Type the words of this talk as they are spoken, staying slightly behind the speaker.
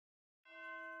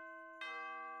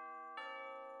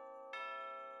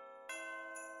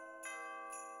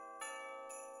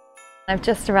I've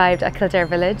just arrived at KIldare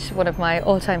Village, one of my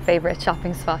all-time favourite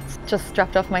shopping spots. Just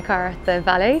dropped off my car at the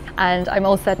valet and I'm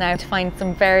all set now to find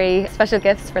some very special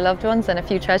gifts for loved ones and a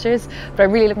few treasures, but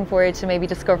I'm really looking forward to maybe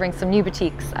discovering some new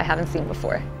boutiques I haven't seen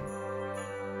before.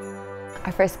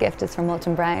 Our first gift is from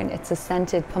Molton Brown. It's a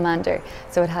scented pomander,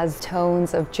 so it has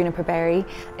tones of juniper berry.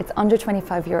 It's under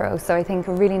 €25, so I think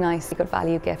a really nice, good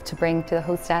value gift to bring to the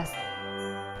hostess.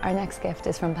 Our next gift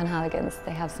is from Penhaligon's.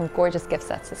 They have some gorgeous gift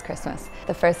sets this Christmas.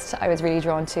 The first I was really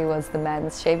drawn to was the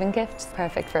men's shaving gift,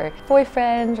 perfect for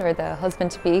boyfriend or the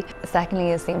husband-to-be. Secondly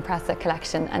is the Impressa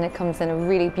collection, and it comes in a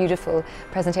really beautiful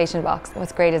presentation box.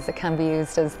 What's great is it can be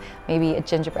used as maybe a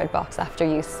gingerbread box after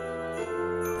use.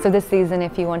 So this season,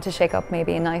 if you want to shake up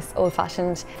maybe a nice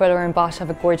old-fashioned, Fuller and Bosch have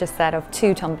a gorgeous set of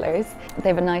 2 tumblers. They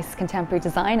have a nice contemporary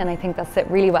design, and I think they'll sit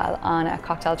really well on a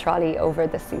cocktail trolley over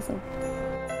this season.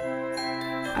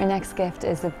 Our next gift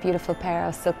is a beautiful pair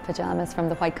of silk pyjamas from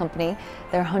the White Company.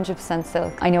 They're 100%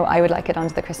 silk. I know I would like it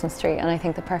onto the Christmas tree, and I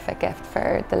think the perfect gift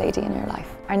for the lady in your life.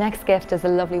 Our next gift is a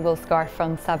lovely wool scarf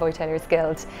from Savoy Tailors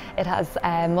Guild. It has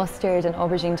mustard and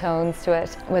aubergine tones to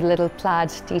it with a little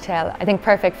plaid detail. I think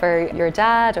perfect for your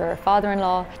dad or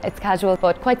father-in-law. It's casual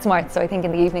but quite smart, so I think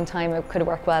in the evening time it could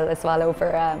work well as well over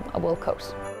a wool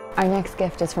coat. Our next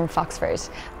gift is from Foxford.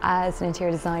 As an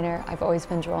interior designer, I've always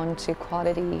been drawn to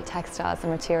quality textiles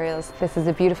and materials. This is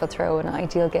a beautiful throw, an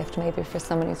ideal gift maybe for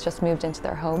someone who's just moved into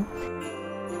their home.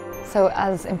 So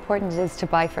as important it is to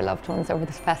buy for loved ones over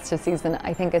this festive season,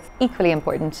 I think it's equally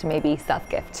important to maybe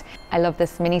self-gift. I love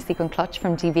this mini sequin clutch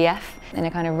from DVF in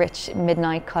a kind of rich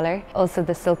midnight colour. Also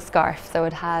the silk scarf, so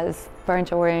it has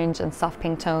burnt orange and soft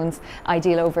pink tones,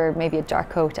 ideal over maybe a dark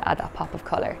coat to add that pop of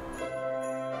colour.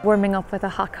 Warming up with a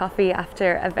hot coffee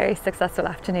after a very successful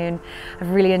afternoon. I've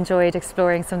really enjoyed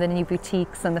exploring some of the new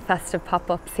boutiques and the festive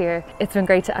pop-ups here. It's been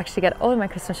great to actually get all of my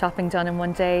Christmas shopping done in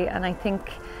one day, and I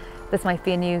think this might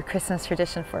be a new Christmas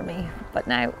tradition for me. But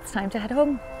now it's time to head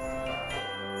home.